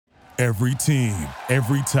Every team,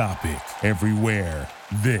 every topic, everywhere.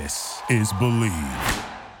 This is Believe.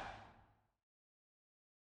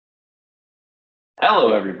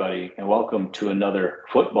 Hello, everybody, and welcome to another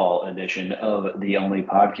football edition of The Only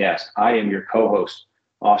Podcast. I am your co-host,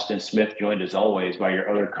 Austin Smith, joined as always by your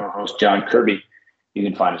other co-host, John Kirby. You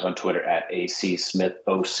can find us on Twitter at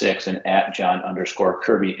ACSmith06 and at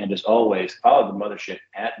John_Kirby. And as always, follow the mothership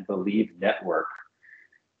at Believe Network.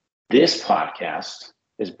 This podcast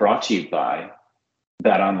is brought to you by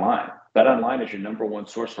BetOnline. BetOnline is your number one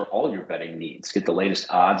source for all your betting needs. Get the latest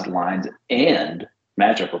odds, lines, and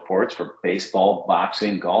matchup reports for baseball,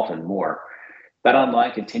 boxing, golf, and more.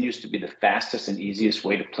 BetOnline continues to be the fastest and easiest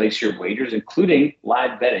way to place your wagers, including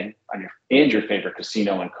live betting on your favorite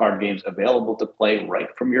casino and card games available to play right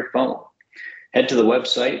from your phone. Head to the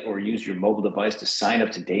website or use your mobile device to sign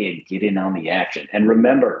up today and get in on the action. And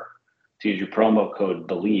remember to use your promo code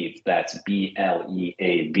BELIEVE, that's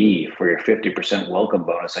BLEAV, for your 50% welcome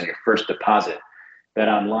bonus on your first deposit.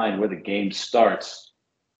 BetOnline, where the game starts,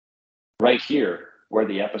 right here where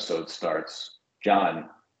the episode starts. John,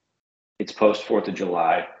 it's post 4th of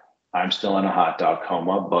July. I'm still in a hot dog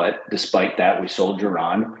coma, but despite that, we soldier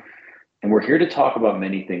on. And we're here to talk about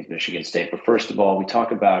many things Michigan State. But first of all, we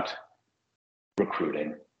talk about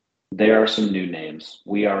recruiting. There are some new names.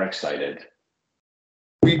 We are excited.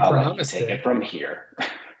 We promised take it from here.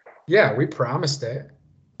 Yeah, we promised it.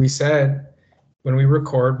 We said when we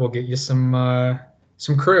record, we'll get you some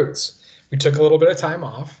CROOTs. We took a little bit of time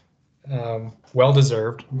off.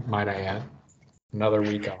 Well-deserved, might I add. Another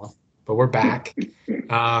week off. But we're back.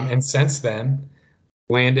 And since then,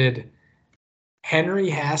 landed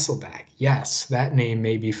Henry Hasselbeck. Yes, that name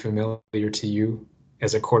may be familiar to you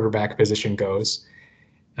as a quarterback position goes.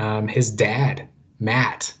 His dad,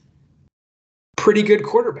 Matt, pretty good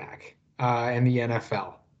quarterback in the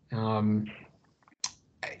NFL.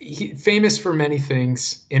 Famous for many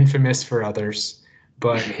things, infamous for others.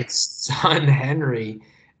 But his son, Henry,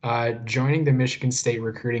 joining the Michigan State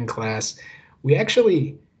recruiting class, we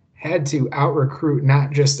actually had to out-recruit not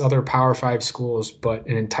just other Power 5 schools, but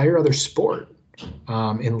an entire other sport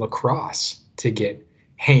in lacrosse to get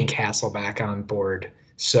Hank Hasselbeck on board.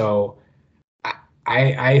 So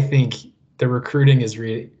I think the recruiting is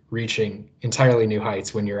reaching entirely new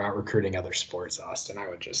heights when you're out recruiting other sports, Austin, I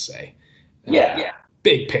would just say. Yeah.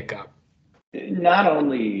 Big pickup. Not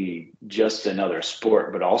only just another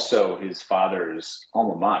sport, but also his father's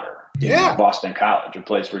alma mater. Yeah. Boston College, a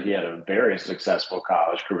place where he had a very successful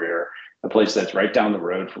college career, a place that's right down the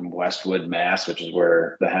road from Westwood, Mass, which is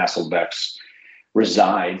where the Hasselbecks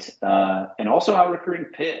reside. And also out recruiting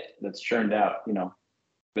Pitt, that's churned out,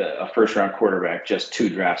 a first-round quarterback just 2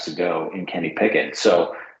 drafts ago in Kenny Pickett.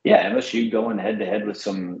 So, yeah, MSU going head-to-head with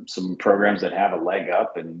some programs that have a leg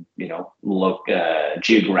up and, look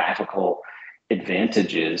geographical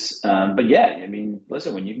advantages. But yeah, I mean,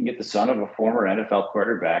 listen, when you can get the son of a former NFL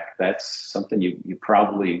quarterback, that's something you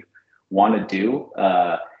probably want to do.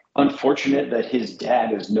 Unfortunate that his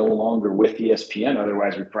dad is no longer with ESPN.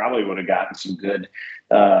 Otherwise, we probably would have gotten some good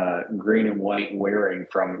green and white wearing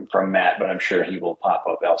from Matt, but I'm sure he will pop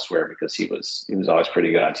up elsewhere because he was always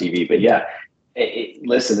pretty good on TV. But yeah,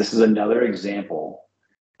 listen, this is another example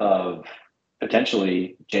of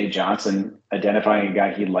potentially Jay Johnson identifying a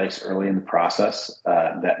guy he likes early in the process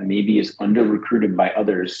that maybe is under-recruited by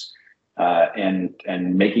others and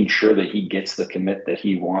making sure that he gets the commit that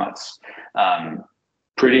he wants.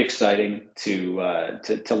 Pretty exciting to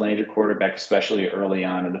land your quarterback, especially early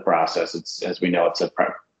on in the process. It's, as we know, it's a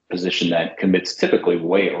position that commits typically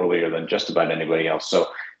way earlier than just about anybody else. So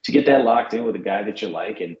to get that locked in with a guy that you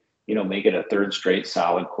like and make it a third straight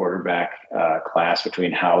solid quarterback class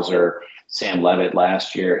between Hauser, Sam Levitt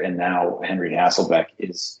last year, and now Henry Hasselbeck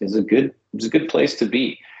is a good place to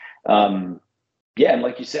be. Yeah, and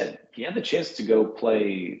like you said, he had the chance to go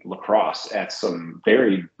play lacrosse at some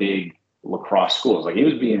very big lacrosse schools. Like he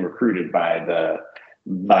was being recruited by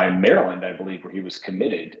Maryland, I believe, where he was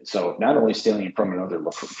committed. So not only stealing from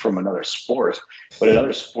another sport, but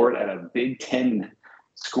another sport at a Big Ten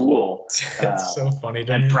school. It's so funny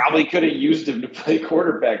to and me. Probably could have used him to play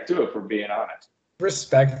quarterback too, if we're being honest.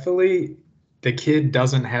 Respectfully, the kid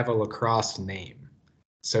doesn't have a lacrosse name,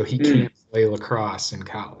 so he can't play lacrosse in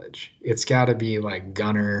college. It's got to be like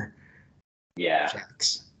Gunner. Yeah.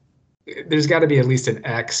 Jacks. There's got to be at least an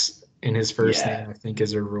X in his first name, I think,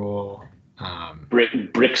 is a rule.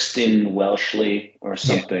 Brixton Welshly or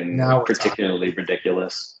something particularly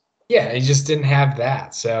ridiculous. Yeah, he just didn't have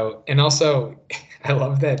that. So, and also, I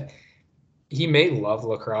love that he may love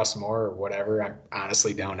lacrosse more or whatever. I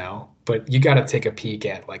honestly don't know. But you got to take a peek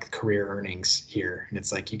at like career earnings here. And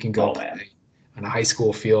it's like you can go play on a high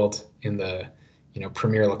school field in the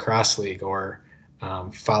Premier Lacrosse League, or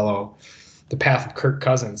follow the path of Kirk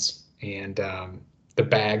Cousins and the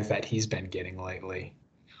bag that he's been getting lately.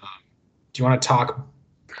 Do you want to talk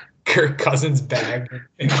Kirk Cousins' bag?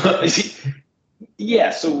 Yeah,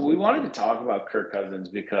 so we wanted to talk about Kirk Cousins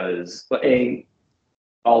because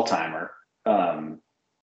all-timer,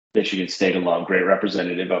 Michigan State alum, great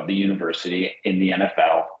representative of the university in the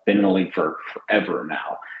NFL, been in the league for forever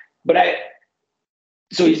now. But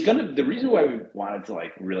the reason why we wanted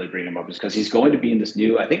to really bring him up is because he's going to be in this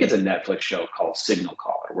new, I think it's a Netflix show called Signal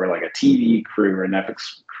Caller, where like a TV crew or a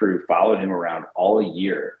Netflix crew followed him around all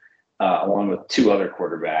year, along with two other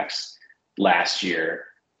quarterbacks last year.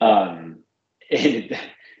 And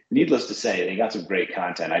needless to say, they got some great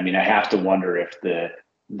content. I mean, I have to wonder if the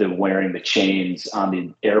wearing the chains on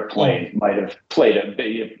the airplane might have played a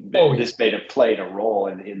role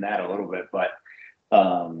in that a little bit. But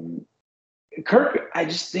Kirk, I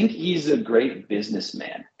just think he's a great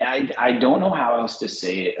businessman. I don't know how else to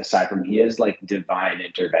say it aside from he has like divine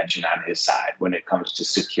intervention on his side when it comes to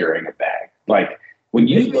securing a bag. Like when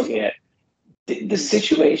you look at the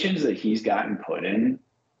situations that he's gotten put in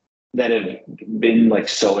that have been like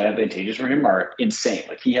so advantageous for him are insane.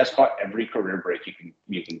 Like he has caught every career break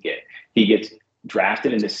you can get. He gets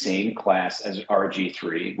drafted in the same class as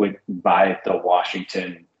RG3 by the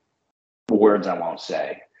Washington words I won't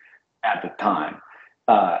say at the time.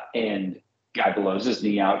 And guy blows his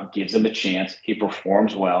knee out, gives him a chance. He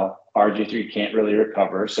performs well. RG3 can't really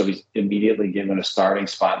recover, so he's immediately given a starting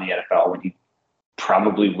spot in the NFL when he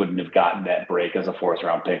probably wouldn't have gotten that break as a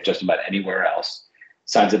fourth-round pick just about anywhere else.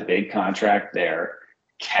 Signs a big contract there,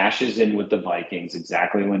 cashes in with the Vikings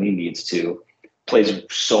exactly when he needs to, plays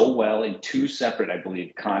so well in two separate, I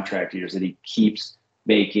believe, contract years that he keeps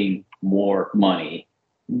making more money.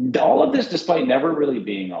 All of this despite never really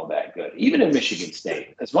being all that good, even in Michigan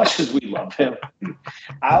State, as much as we love him.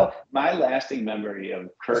 My lasting memory of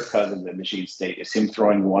Kirk Cousins at Michigan State is him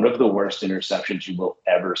throwing one of the worst interceptions you will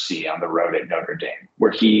ever see on the road at Notre Dame,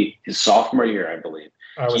 where his sophomore year, I believe,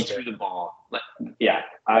 he threw the ball. Yeah,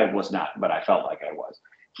 I was not, but I felt like I was.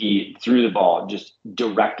 He threw the ball just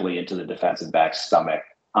directly into the defensive back's stomach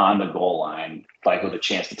on the goal line, like with a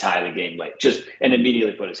chance to tie the game late, and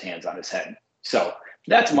immediately put his hands on his head. So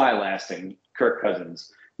that's my lasting Kirk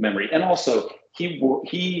Cousins memory. And also,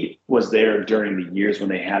 he was there during the years when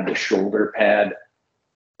they had the shoulder pad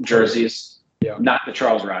jerseys, not the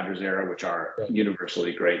Charles Rogers era, which are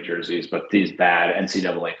universally great jerseys, but these bad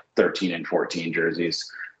NCAA 13 and 14 jerseys.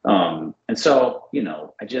 And so,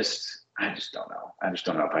 I just don't know. I just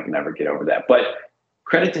don't know if I can ever get over that. But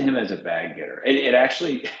credit to him as a bag getter. It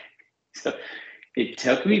actually, it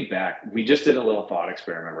took me back. We just did a little thought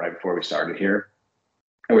experiment right before we started here.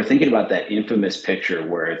 And we're thinking about that infamous picture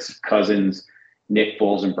where it's Cousins, Nick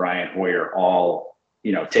Foles, and Brian Hoyer all,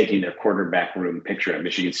 taking their quarterback room picture at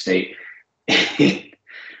Michigan State.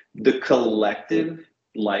 The collective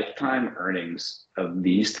lifetime earnings of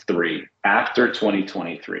these three after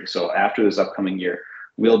 2023, so after this upcoming year,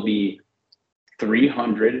 will be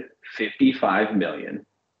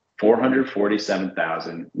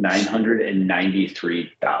 $355,447,993.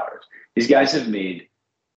 These guys have made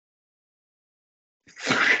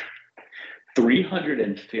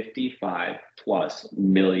 $355+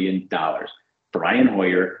 million. Brian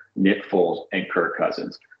Hoyer, Nick Foles, and Kirk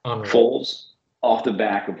Cousins. Foles off the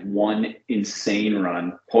back of one insane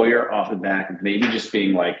run. Hoyer off the back of maybe just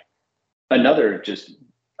being like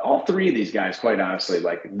all three of these guys, quite honestly,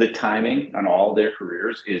 like the timing on all their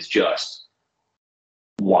careers is just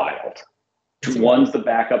wild. One's the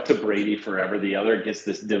backup to Brady forever. The other gets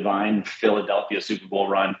this divine Philadelphia Super Bowl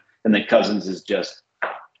run. And then Cousins is just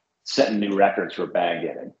setting new records for bag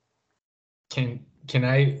getting. Can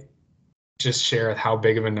I just share how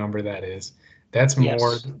big of a number that is? That's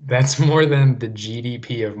more than the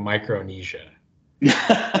GDP of Micronesia.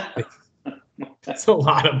 That's a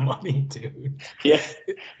lot of money, dude. Yeah.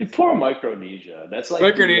 Poor Micronesia. That's like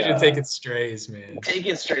Micronesia taking strays, man.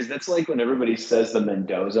 Taking strays. That's like when everybody says the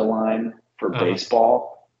Mendoza line for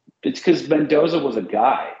baseball. It's because Mendoza was a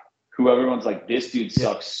guy who everyone's like, this dude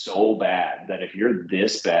sucks so bad that if you're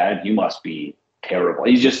this bad, you must be terrible.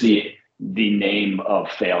 He's just the name of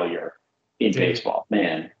failure in baseball,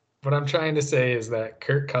 man. What I'm trying to say is that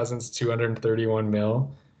Kirk Cousins, $231 million,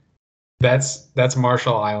 that's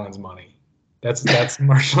Marshall Islands money. That's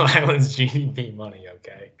Marshall Islands GDP money,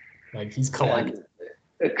 okay? Like he's collecting.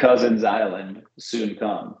 Cousins Island soon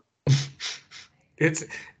come.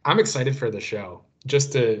 I'm excited for the show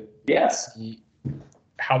just to see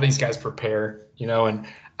how these guys prepare, and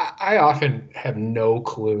I often have no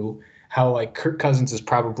clue how like Kirk Cousins is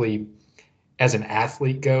probably as an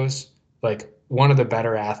athlete goes, like one of the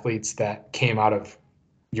better athletes that came out of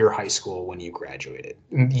your high school when you graduated?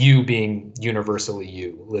 You being universally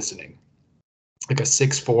you listening, like a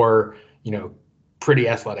 6'4", pretty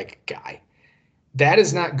athletic guy. That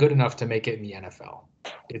is not good enough to make it in the NFL.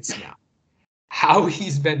 It's not. How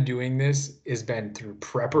he's been doing this has been through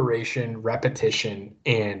preparation, repetition,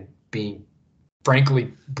 and being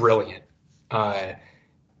frankly brilliant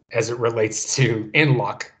as it relates to, and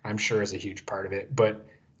luck, I'm sure, is a huge part of it. But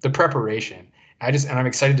the preparation, and I'm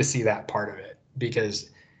excited to see that part of it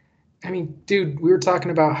because, I mean, dude, we were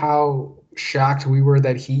talking about how shocked we were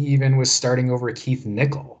that he even was starting over Keith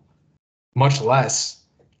Nickel, much less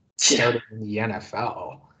starting in the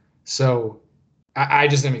NFL. So I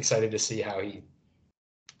just am excited to see how he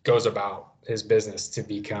goes about his business to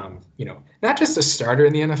become, not just a starter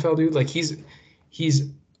in the NFL, dude. Like he's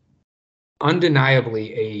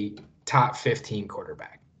undeniably a top 15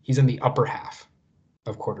 quarterback. He's in the upper half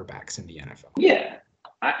of quarterbacks in the NFL. Yeah.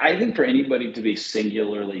 I think for anybody to be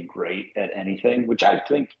singularly great at anything, which I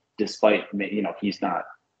think despite, he's not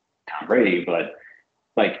Tom Brady, but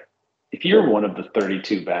like if you're one of the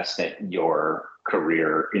 32 best at your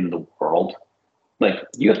career in the world, like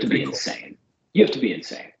you have to be insane. You have to be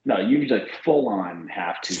insane. No, you like full on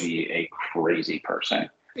have to be a crazy person.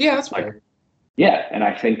 Yeah, that's fair. Yeah, and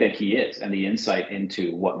I think that he is. And the insight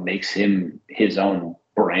into what makes him his own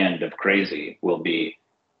brand of crazy will be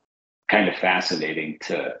kind of fascinating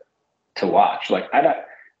to watch. Like I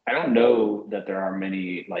don't know that there are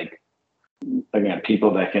many, like, again,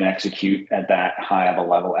 people that can execute at that high of a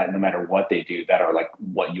level at no matter what they do that are like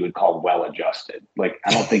what you would call well adjusted. Like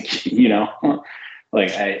I don't think like you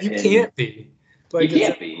can't be. Like you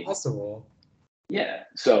can't it's be impossible. Yeah.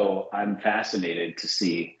 So I'm fascinated to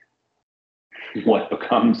see what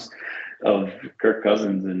becomes of Kirk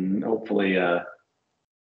Cousins, and hopefully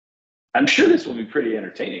I'm sure this will be pretty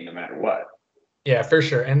entertaining no matter what. Yeah, for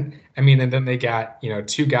sure. And I mean, and then they got,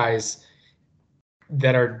 two guys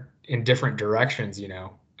that are in different directions,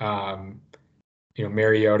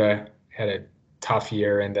 Mariota had a tough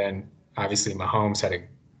year, and then obviously Mahomes had a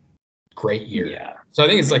great year. Yeah. So I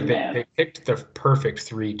think it's like they picked the perfect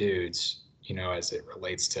three dudes, as it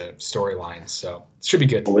relates to storylines. So it should be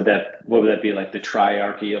good. What would that be, like the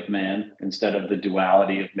triarchy of man instead of the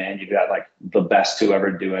duality of man? You've got like the best to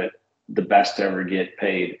ever do it, the best to ever get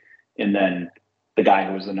paid, and then the guy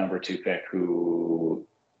who was the number 2 pick who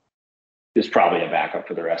is probably a backup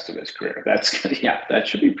for the rest of his career. That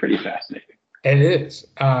should be pretty fascinating. It is.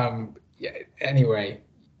 Anyway,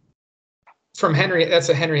 from Henry, that's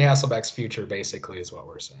a Henry Hasselbeck's future, basically, is what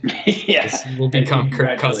we're saying. Yeah, will become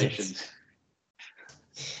Kirk Cousins.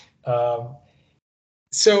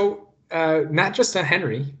 So not just a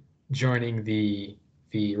Henry joining the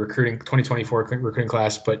recruiting 2024 recruiting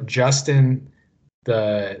class, but Justin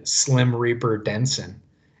the Slim Reaper Denson,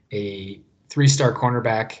 a 3-star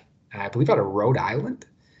cornerback, I believe out of Rhode Island,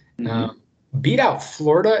 beat out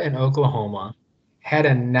Florida and Oklahoma, had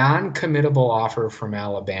a non-committable offer from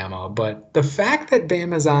Alabama, but the fact that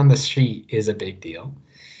Bama's on the sheet is a big deal.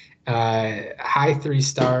 High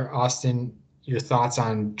 3-star. Austin, your thoughts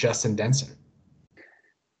on Justin Denson?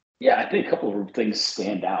 Yeah, I think a couple of things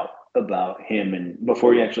stand out about him. And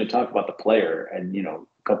before you actually talk about the player, and a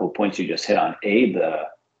couple of points you just hit on,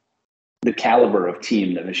 the caliber of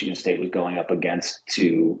team that Michigan State was going up against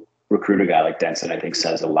to recruit a guy like Denson, I think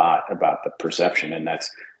says a lot about the perception. And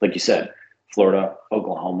that's, like you said, Florida,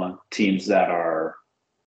 Oklahoma, teams that are,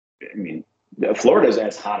 Florida is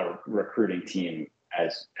as hot a recruiting team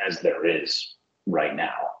as there is right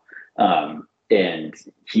now. And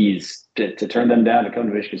he's to turn them down to come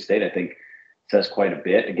to Michigan State, I think says quite a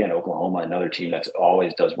bit. Again, Oklahoma, another team that's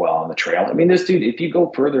always does well on the trail. This dude, if you go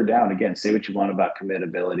further down, again, say what you want about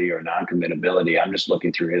committability or non-committability. I'm just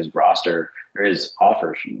looking through his roster or his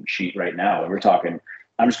offer sheet right now. And we're talking,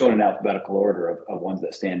 I'm just going in alphabetical order of ones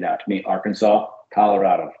that stand out to me: Arkansas,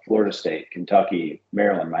 Colorado, Florida State, Kentucky,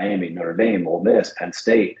 Maryland, Miami, Notre Dame, Ole Miss, Penn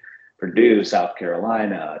State, Purdue, South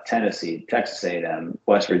Carolina, Tennessee, Texas A&M,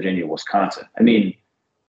 West Virginia, Wisconsin.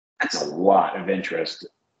 That's a lot of interest,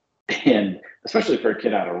 and especially for a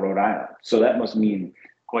kid out of Rhode Island. So that must mean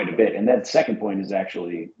quite a bit. And that second point is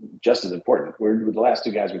actually just as important. We're the last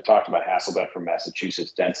two guys we've talked about: Hasselbeck from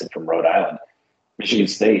Massachusetts, Denson from Rhode Island. Michigan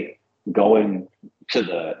State going to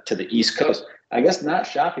the East Coast, I guess not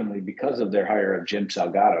shockingly, because of their hire of Jim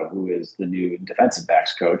Salgado, who is the new defensive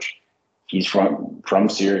backs coach. He's from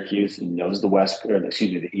Syracuse. He knows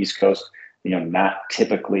the East Coast. Not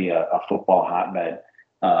typically a football hotbed.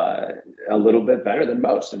 A little bit better than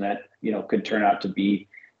most, and that could turn out to be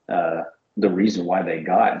the reason why they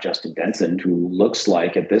got Justin Denson, who looks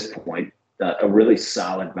like at this point a really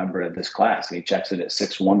solid member of this class. And he checks in at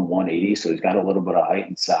 6'1", 180, so he's got a little bit of height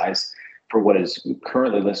and size for what is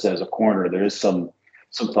currently listed as a corner. There is some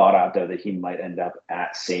thought out there that he might end up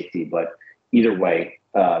at safety, but either way,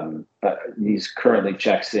 he's currently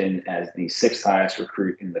checks in as the 6th highest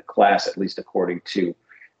recruit in the class, at least according to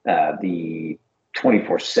the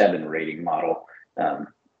 24/7 rating model.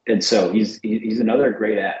 And so he's another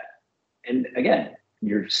great add. And again,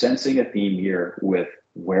 you're sensing a theme here with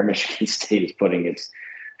where Michigan State is putting its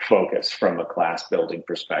focus from a class building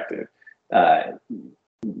perspective.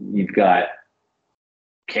 You've got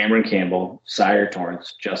Cameron Campbell, Sire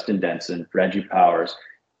Torrance, Justin Denson, Reggie Powers,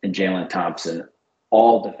 and Jalen Thompson,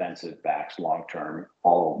 all defensive backs long-term,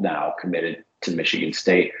 all now committed to Michigan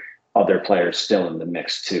State. Other players still in the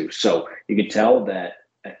mix too. So you can tell that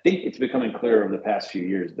I think it's becoming clear over the past few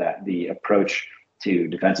years that the approach to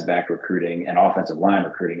defensive back recruiting and offensive line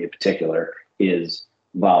recruiting in particular is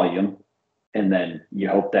volume. And then you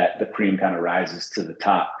hope that the cream kind of rises to the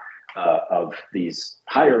top of these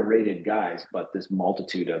higher rated guys, but this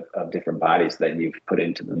multitude of different bodies that you've put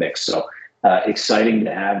into the mix. So exciting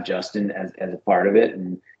to have Justin as a part of it.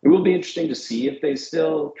 And it will be interesting to see if they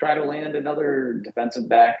still try to land another defensive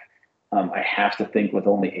back. I have to think with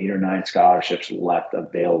only 8 or 9 scholarships left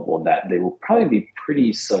available that they will probably be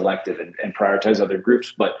pretty selective and prioritize other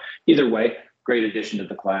groups. But either way, great addition to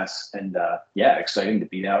the class. And exciting to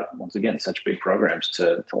beat out, once again, such big programs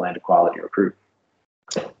to land a quality recruit.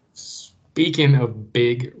 Speaking of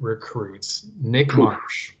big recruits, Nick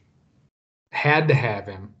Marsh, had to have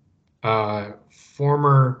him,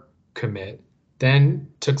 former commit, then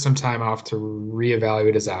took some time off to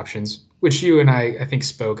reevaluate his options, which you and I think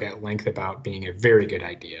spoke at length about being a very good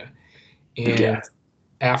idea. And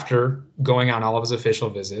after going on all of his official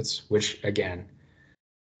visits, which again,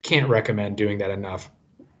 can't recommend doing that enough,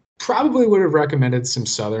 probably would have recommended some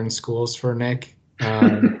Southern schools for Nick.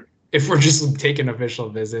 If we're just taking official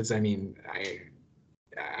visits, I mean,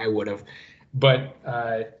 I would have, but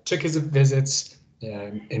took his visits,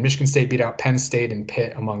 and Michigan State beat out Penn State and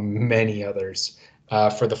Pitt, among many others,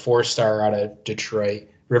 for the 4-star out of Detroit,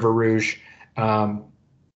 River Rouge, the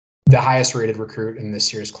highest rated recruit in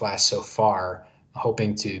this year's class so far,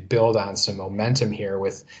 hoping to build on some momentum here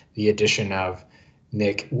with the addition of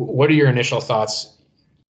Nick. What are your initial thoughts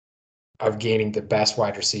of gaining the best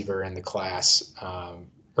wide receiver in the class,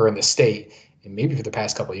 or in the state, and maybe for the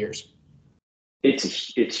past couple of years? It's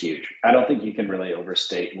huge. I don't think you can really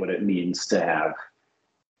overstate what it means to have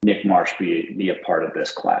Nick Marsh be a part of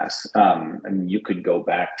this class. I mean, you could go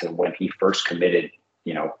back to when he first committed.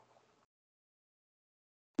 You know,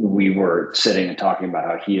 we were sitting and talking about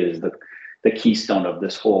how he is the keystone of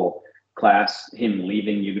this whole class. Him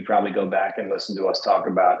leaving, you could probably go back and listen to us talk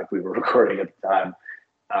about, if we were recording at the time,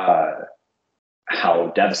 how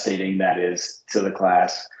devastating that is to the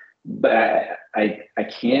class. But I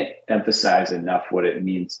can't emphasize enough what it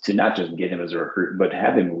means to not just get him as a recruit, but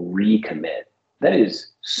have him recommit. That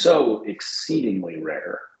is so exceedingly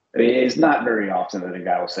rare. I mean, it's not very often that a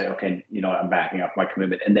guy will say, okay, you know, I'm backing up my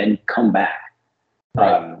commitment, and then come back.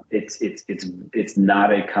 Right. It's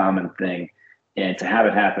not a common thing. And to have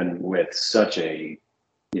it happen with such a,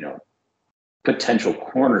 you know, potential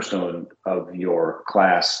cornerstone of your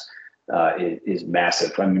class is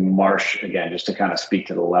massive. I mean, Marsh, again, just to kind of speak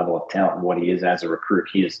to the level of talent and what he is as a recruit,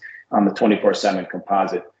 he is on the 24/7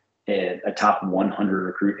 composite, a top 100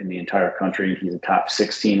 recruit in the entire country. He's a top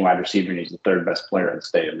 16 wide receiver, and he's the 3rd best player in the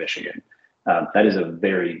state of Michigan. That is a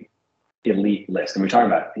very elite list. And we're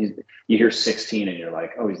talking about, you hear 16 and you're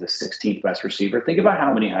like, oh, he's the 16th best receiver. Think about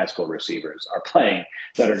how many high school receivers are playing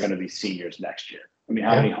that are going to be seniors next year. I mean,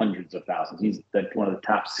 how many hundreds of thousands? He's one of the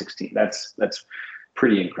top 16. That's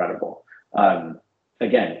pretty incredible.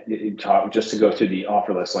 Again, just to go through the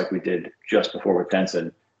offer list like we did just before with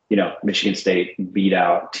Denson, you know, Michigan State beat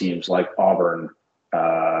out teams like Auburn,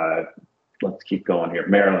 let's keep going here,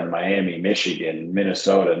 Maryland, Miami, Michigan,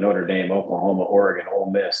 Minnesota, Notre Dame, Oklahoma, Oregon, Ole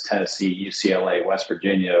Miss, Tennessee, UCLA, West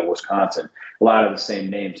Virginia, Wisconsin, a lot of the same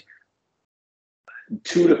names.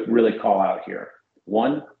 2 to really call out here.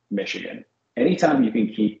 1, Michigan. Anytime you can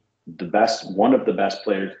keep one of the best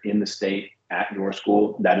players in the state at your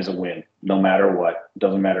school, that is a win, no matter what.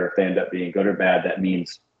 Doesn't matter if they end up being good or bad, that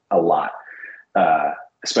means a lot,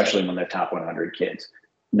 especially when they're top 100 kids.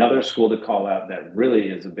 Another school to call out that really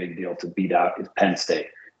is a big deal to beat out is Penn State.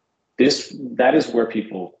 That is where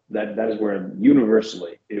that is where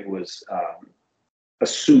universally it was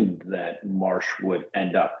assumed that Marsh would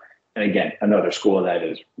end up. And again, another school that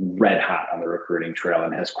is red hot on the recruiting trail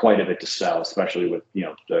and has quite a bit to sell, especially with, you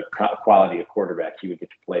know, the quality of quarterback he would get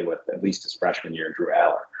to play with at least his freshman year, Drew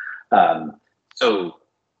Aller. So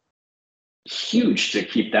huge to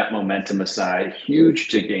keep that momentum aside, huge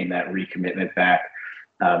to gain that recommitment back,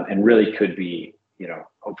 and really could be,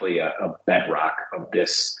 hopefully a bedrock of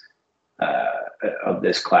this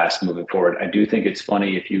class moving forward. I do think it's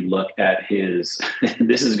funny if you look at his.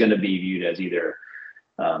 This is going to be viewed as either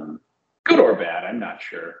good or bad. I'm not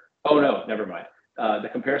sure. Oh no, never mind. The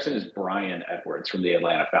comparison is Brian Edwards from the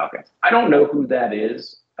Atlanta Falcons. I don't know who that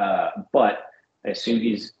is, but I assume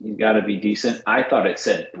he's got to be decent. I thought it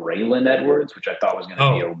said Braylon Edwards, which I thought was going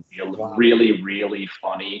to be a really, really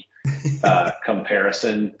funny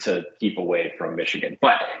comparison to keep away from Michigan.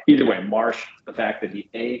 But either way, Marsh, the fact that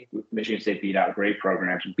Michigan State beat out great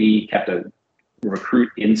programs, B, kept a recruit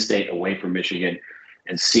in-state away from Michigan,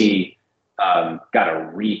 and C, got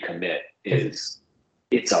to recommit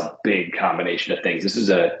it's a big combination of things. This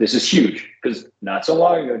is huge because not so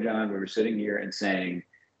long ago, John, we were sitting here and saying,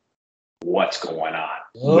 what's going on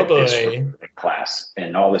with this class?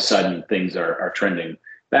 And all of a sudden things are trending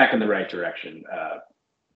back in the right direction.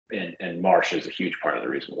 And Marsh is a huge part of the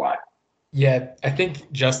reason why. Yeah, I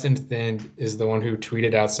think Justin Thind is the one who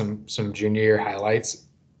tweeted out some junior year highlights,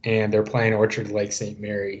 and they're playing Orchard Lake St.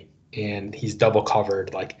 Mary, and he's double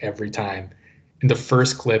covered like every time. And the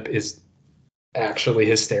first clip is actually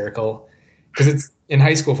hysterical because it's in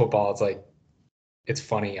high school football. It's like, it's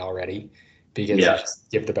funny already because you just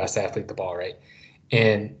give the best athlete the ball, right?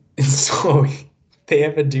 And so they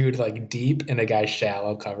have a dude like deep and a guy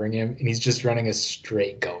shallow covering him, and he's just running a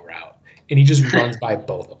straight go route, and he just runs by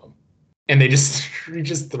both of them, and he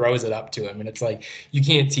just throws it up to him, and it's like, you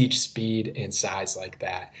can't teach speed and size like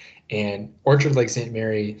that. And Orchard Lake St.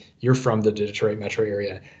 Mary, you're from the Detroit metro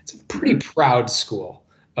area. It's a pretty proud school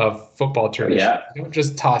of football tradition. Yeah. You don't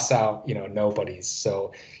just toss out, nobodies.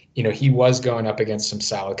 So, he was going up against some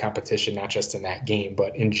solid competition, not just in that game,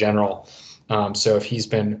 but in general. So if he's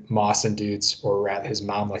been mossing dudes, or rather his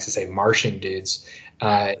mom likes to say marshing dudes,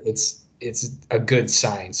 it's a good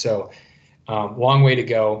sign. So long way to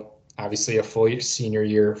go. Obviously a full senior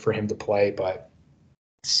year for him to play, but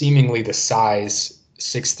seemingly the size,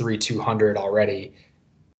 6'3", 200 already.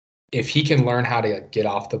 If he can learn how to get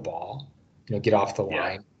off the ball, get off the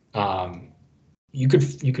line, you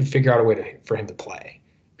could figure out a way for him to play.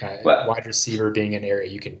 Wide receiver being an area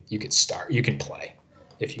you can start, you can play.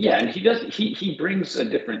 And he brings a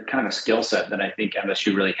different kind of skill set that I think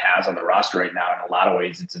MSU really has on the roster right now. In a lot of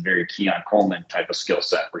ways, it's a very Keon Coleman type of skill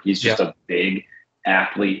set where he's just a big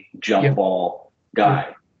athlete, jump ball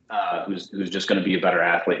guy who's just going to be a better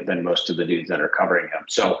athlete than most of the dudes that are covering him.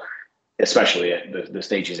 So, especially at the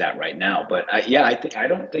stage he's at right now. But I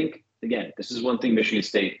don't think, again, this is one thing Michigan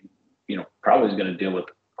State, probably is going to deal with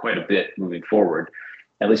quite a bit moving forward,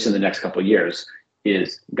 at least in the next couple of years,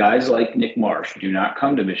 is guys like Nick Marsh do not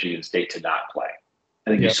come to Michigan State to not play.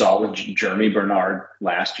 I think you saw with Jeremy Bernard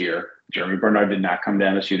last year. Jeremy Bernard did not come to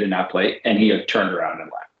MSU to not play, and he turned around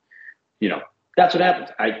and left. That's what happens.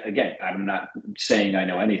 I'm not saying I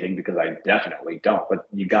know anything because I definitely don't, but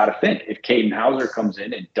you got to think, if Caden Hauser comes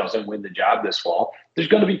in and doesn't win the job this fall, there's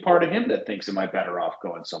going to be part of him that thinks, am I better off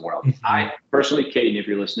going somewhere else? Mm-hmm. I personally, Caden, if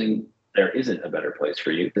you're listening, there isn't a better place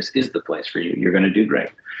for you. This is the place for you. You're going to do great.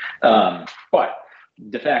 But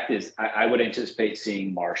the fact is, I would anticipate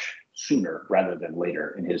seeing Marsh sooner rather than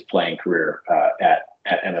later in his playing career at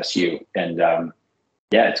MSU. And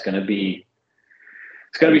it's going to be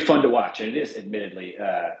fun to watch. And it is, admittedly,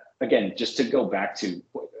 again, just to go back to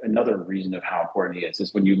another reason of how important he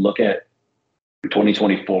is when you look at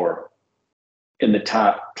 2024 in the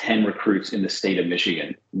top 10 recruits in the state of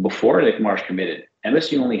Michigan, before Nick Marsh committed,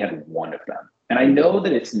 MSU only had one of them. And I know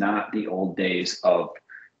that it's not the old days of,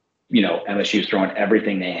 MSU throwing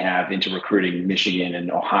everything they have into recruiting Michigan and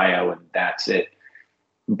Ohio, and that's it.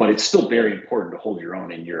 But it's still very important to hold your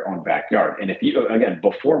own in your own backyard. And if you, again,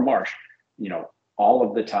 before Marsh, all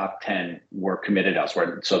of the top 10 were committed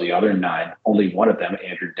elsewhere. So the other 9, only one of them,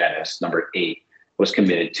 Andrew Dennis, number 8, was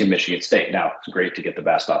committed to Michigan State. Now, it's great to get the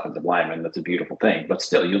best offensive lineman. That's a beautiful thing. But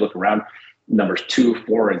still, you look around, numbers 2,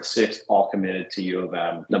 4, and 6 all committed to U of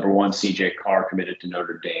M. Number 1, CJ Carr committed to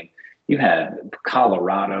Notre Dame. You had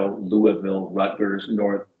Colorado, Louisville, Rutgers,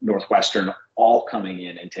 Northwestern all coming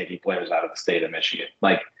in and taking players out of the state of Michigan.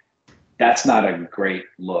 Like, that's not a great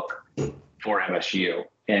look for MSU.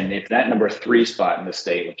 And if that number 3 spot in the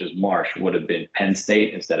state, which is Marsh, would have been Penn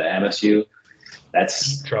State instead of MSU,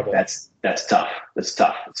 that's trouble. That's tough. That's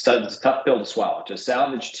tough. It's a tough pill to swallow. To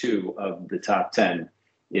salvage 2 of the top 10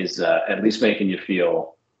 is at least making you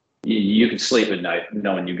feel you can sleep at night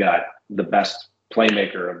knowing you got the best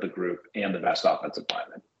playmaker of the group and the best offensive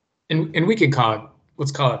lineman. And we could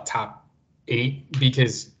let's call it top 8,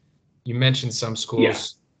 because you mentioned some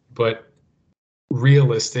schools, but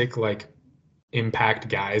realistic, like impact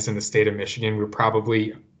guys in the state of Michigan, we're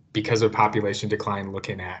probably, because of population decline,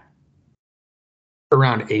 looking at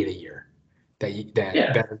around 8 a year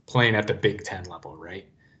that are playing at the Big Ten level, right?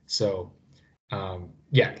 So,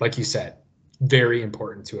 yeah, like you said, very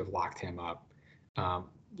important to have locked him up.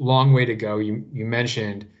 Long way to go. You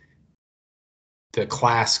mentioned the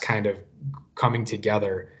class kind of coming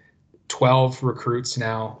together. 12 recruits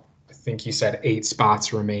now. I think you said 8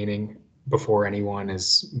 spots remaining before anyone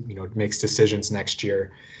makes decisions next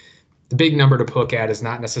year. The big number to look at is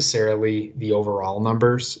not necessarily the overall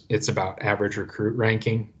numbers. It's about average recruit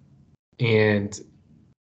ranking. And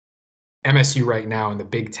MSU right now in the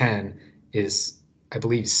Big Ten is, I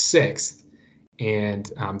believe, 6th.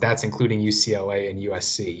 And that's including UCLA and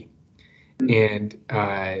USC. And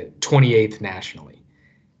 28th nationally.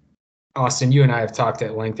 Austin, you and I have talked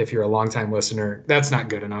at length. If you're a longtime listener, that's not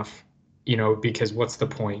good enough, because what's the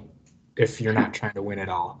point if you're not trying to win at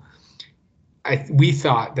all? We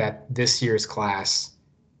thought that this year's class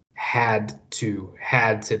had to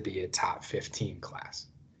be a top 15 class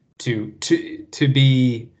to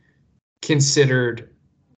be considered.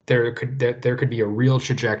 There could be a real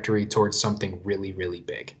trajectory towards something really, really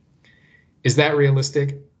big. Is that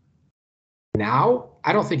realistic? Now,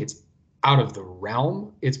 I don't think it's out of the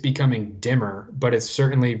realm. It's becoming dimmer, but it's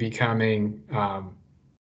certainly becoming,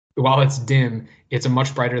 while it's dim, it's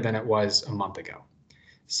much brighter than it was a month ago.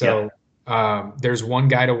 So there's one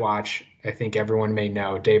guy to watch. I think everyone may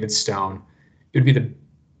know, David Stone. It would be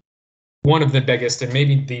one of the biggest and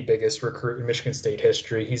maybe the biggest recruit in Michigan State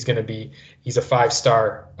history. He's a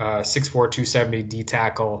 5-star, 6'4", 270 D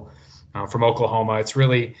tackle from Oklahoma. It's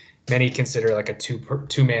really, many consider like a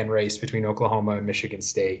two-man race between Oklahoma and Michigan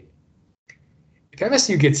State. If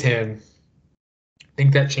MSU gets him, I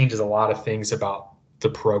think that changes a lot of things about the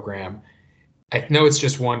program. I know it's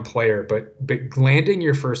just one player, but landing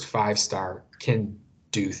your first 5-star can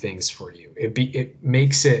do things for you. It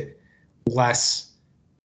makes it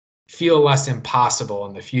feel less impossible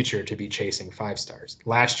in the future to be chasing 5-stars.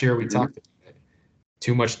 Last year we talked about it.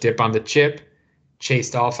 Too much dip on the chip,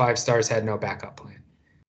 chased all 5-stars, had no backup plan.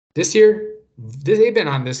 This year, they've been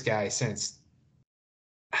on this guy since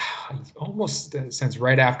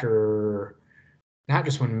right after, not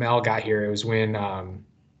just when Mel got here, it was when,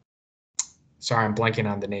 sorry, I'm blanking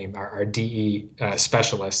on the name, our DE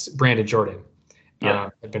specialist, Brandon Jordan,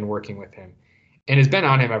 have been working with him and has been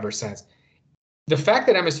on him ever since. The fact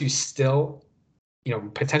that MSU still,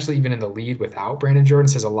 potentially even in the lead without Brandon Jordan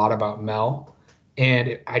says a lot about Mel.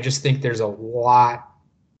 And I just think there's a lot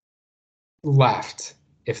left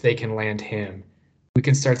if they can land him. We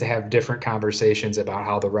can start to have different conversations about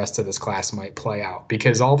how the rest of this class might play out,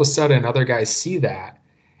 because all of a sudden other guys see that.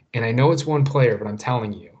 And I know it's one player, but I'm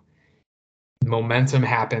telling you, momentum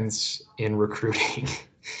happens in recruiting.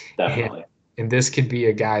 Definitely. and this could be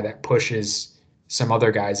a guy that pushes some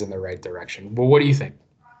other guys in the right direction. Well, what do you think?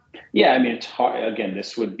 Yeah, I mean, it's hard. Again,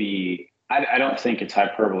 this would be, I don't think it's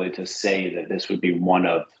hyperbole to say that this would be one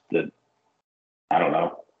of the,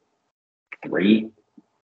 3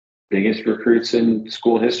 biggest recruits in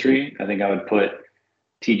school history. I think I would put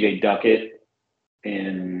TJ Duckett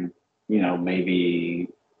in, maybe,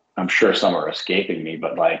 I'm sure some are escaping me,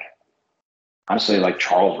 but honestly,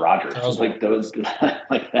 Charles Rogers, those,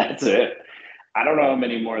 that's it. I don't know how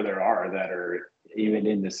many more there are that are even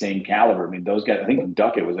in the same caliber. I mean, those guys, I think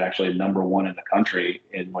Duckett was actually number 1 in the country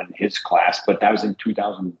when his class, but that was in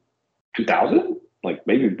 2000,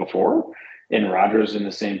 maybe before, and Rogers in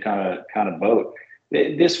the same kind of boat.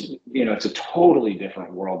 This, it's a totally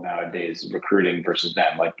different world nowadays, recruiting versus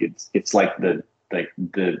then. It's like the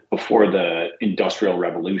before the Industrial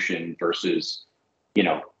Revolution versus,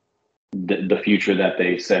 the future that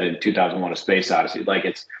they said in 2001: A Space Odyssey.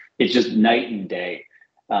 It's just night and day.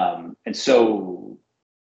 And so,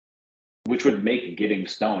 which would make getting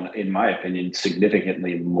Stone, in my opinion,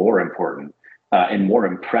 significantly more important and more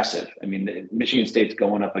impressive. I mean, Michigan State's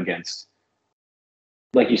going up against,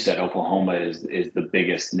 like you said, Oklahoma is the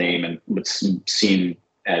biggest name and what's seen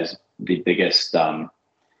as the biggest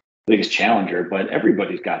challenger, but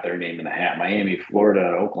everybody's got their name in the hat. Miami, Florida,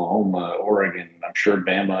 Oklahoma, Oregon. I'm sure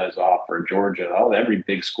Bama is off, or Georgia. Every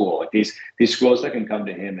big school, these schools that can come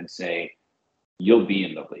to him and say, "You'll be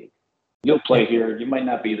in the league. You'll play here. You might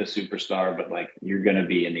not be the superstar, but you're going to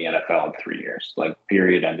be in the NFL in 3 years."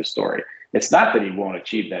 Period. End of story. It's not that he won't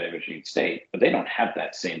achieve that at Michigan State, but they don't have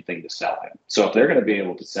that same thing to sell him. So if they're going to be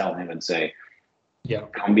able to sell him and say,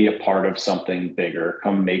 come be a part of something bigger,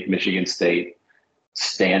 come make Michigan State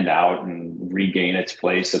stand out and regain its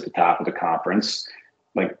place at the top of the conference,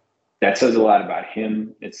 that says a lot about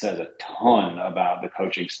him. It says a ton about the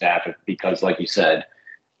coaching staff, because like you said,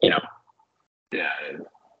 Yeah,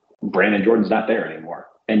 Brandon Jordan's not there anymore,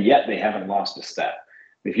 and yet they haven't lost a step.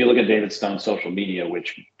 If you look at David Stone's social media,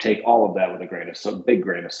 which take all of that with a big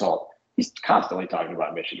grain of salt, he's constantly talking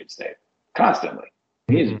about Michigan State. Constantly.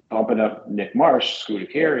 He's bumping up Nick Marsh, Scooter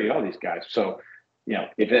Carey, all these guys. So,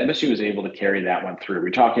 if MSU was able to carry that one through,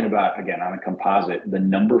 we're talking about, again, on a composite, the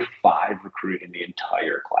number 5 recruit in the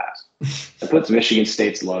entire class. It puts Michigan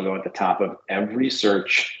State's logo at the top of every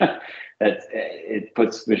search. It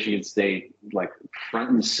puts Michigan State like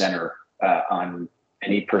front and center on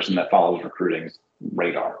any person that follows recruiting's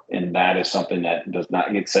radar. And that is something that does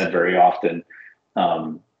not get said very often.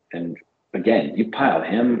 And again, you pile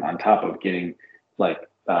him on top of getting like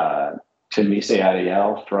Timise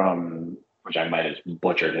Adiel from, which I might have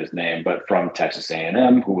butchered his name, but from Texas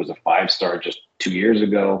A&M, who was a 5-star just 2 years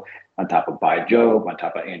ago, on top of Bai Jobe, on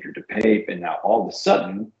top of Andrew DePape, and now all of a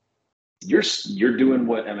sudden, you're doing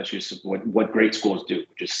what what great schools do,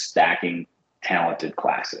 which is stacking talented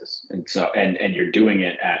classes, and you're doing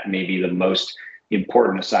it at maybe the most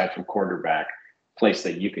important, aside from quarterback, place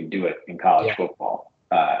that you can do it in college football,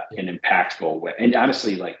 in impactful way. And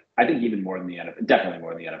honestly, like I think even more than the NFL, definitely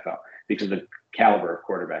more than the NFL, because the caliber of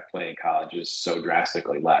quarterback play in college is so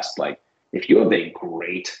drastically less. Like if you have a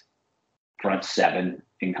great front 7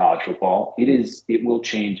 in college football, it will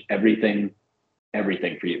change everything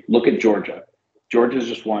for you. Look at Georgia. Georgia's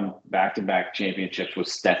just won back-to-back championships with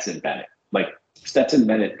Stetson Bennett. Like Stetson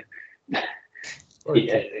Bennett,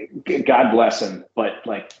 God bless him, but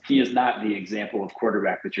like he is not the example of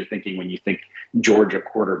quarterback that you're thinking when you think Georgia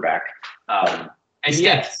quarterback.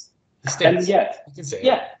 Yes. And yet, you can say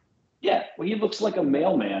yeah. Well, he looks like a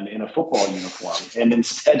mailman in a football uniform, and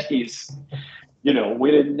instead he's,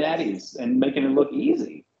 winning natties and making it look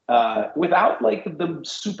easy. Without like the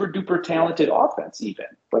super duper talented offense, even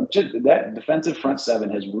like just that defensive front 7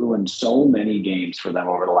 has ruined so many games for them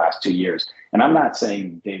over the last 2 years. And I'm not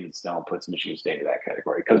saying David Stone puts Michigan State in that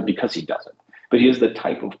category because he doesn't, but he is the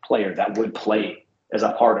type of player that would play as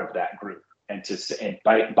a part of that group. And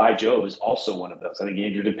by Joe is also one of those. I think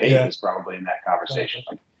Andrew DePape is probably in that conversation.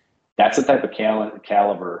 Like, that's the type of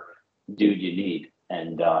caliber dude you need.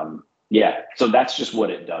 And so that's just what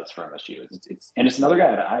it does for MSU. It's another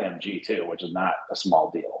guy at IMG too, which is not a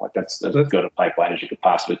small deal. Like that's as good a pipeline as you could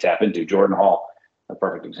possibly tap into. Jordan Hall, a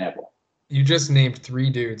perfect example. You just named 3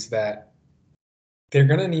 dudes that they're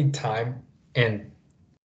gonna need time, and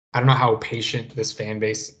I don't know how patient this fan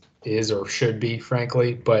base is or should be,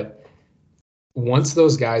 frankly, but once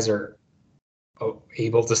those guys are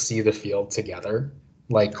able to see the field together,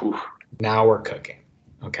 like now we're cooking.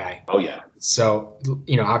 Okay. Oh yeah. So,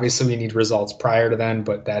 obviously we need results prior to then,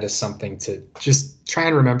 but that is something to just try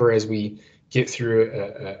and remember as we get through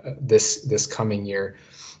this coming year.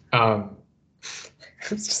 I'm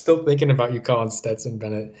still thinking about you calling Stetson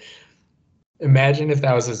Bennett. Imagine if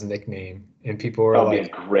that was his nickname and people were like,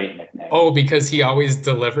 "That'd be a great nickname." Oh, because he always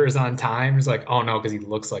delivers on time. It's like, oh no, because he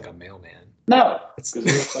looks like a mailman. No, because he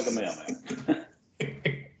looks like a mailman.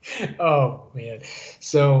 Oh man.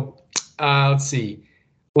 So let's see.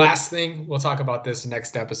 Last thing, we'll talk about this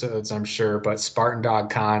next episodes, I'm sure, but Spartan Dog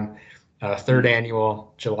Con, 3rd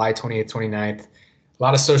annual, July 28th, 29th. A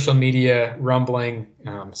lot of social media rumbling,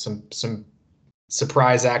 some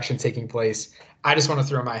surprise action taking place. I just want to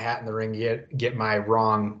throw my hat in the ring, get my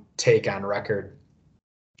wrong take on record.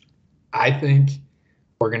 I think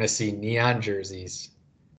we're going to see neon jerseys.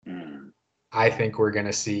 I think we're going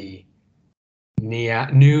to see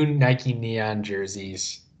new Nike neon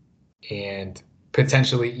jerseys, and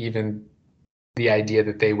potentially even the idea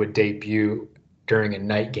that they would debut during a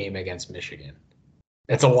night game against Michigan.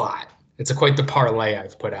 It's a lot. It's quite the parlay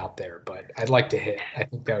I've put out there, but I'd like to hit. I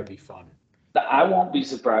think that would be fun. I won't be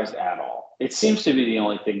surprised at all. It seems to be the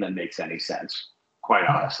only thing that makes any sense, quite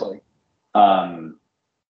honestly. I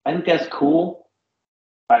think that's cool.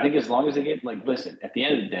 I think as long as they get, listen, at the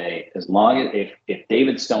end of the day, as long as if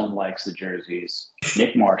David Stone likes the jerseys,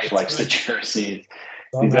 Nick Marsh likes the jerseys,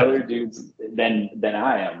 these other dudes, then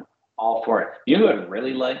I am all for it. You know who I'd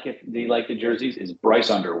really like if they like the jerseys is Bryce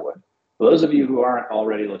Underwood. For those of you who aren't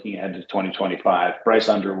already looking ahead to 2025, Bryce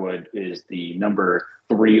Underwood is the number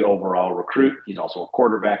 3 overall recruit. He's also a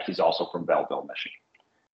quarterback. He's also from Belleville, Michigan.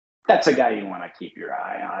 That's a guy you want to keep your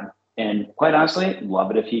eye on. And quite honestly,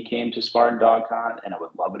 love it if he came to Spartan Dog Con, and I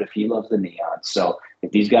would love it if he loves the neon. So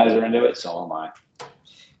if these guys are into it, so am I.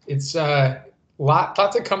 It's lot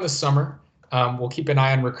to come this summer. We'll keep an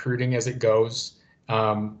eye on recruiting as it goes.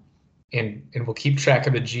 And we'll keep track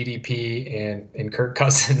of the GDP and Kirk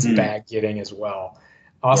Cousins bag getting as well.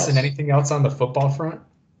 Austin, Anything else on the football front?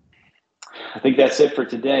 I think that's it for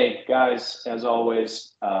today. Guys, as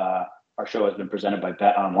always, our show has been presented by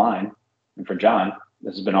Bet Online. And for John,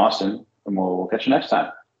 this has been Austin, and we'll catch you next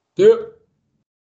time. Yep.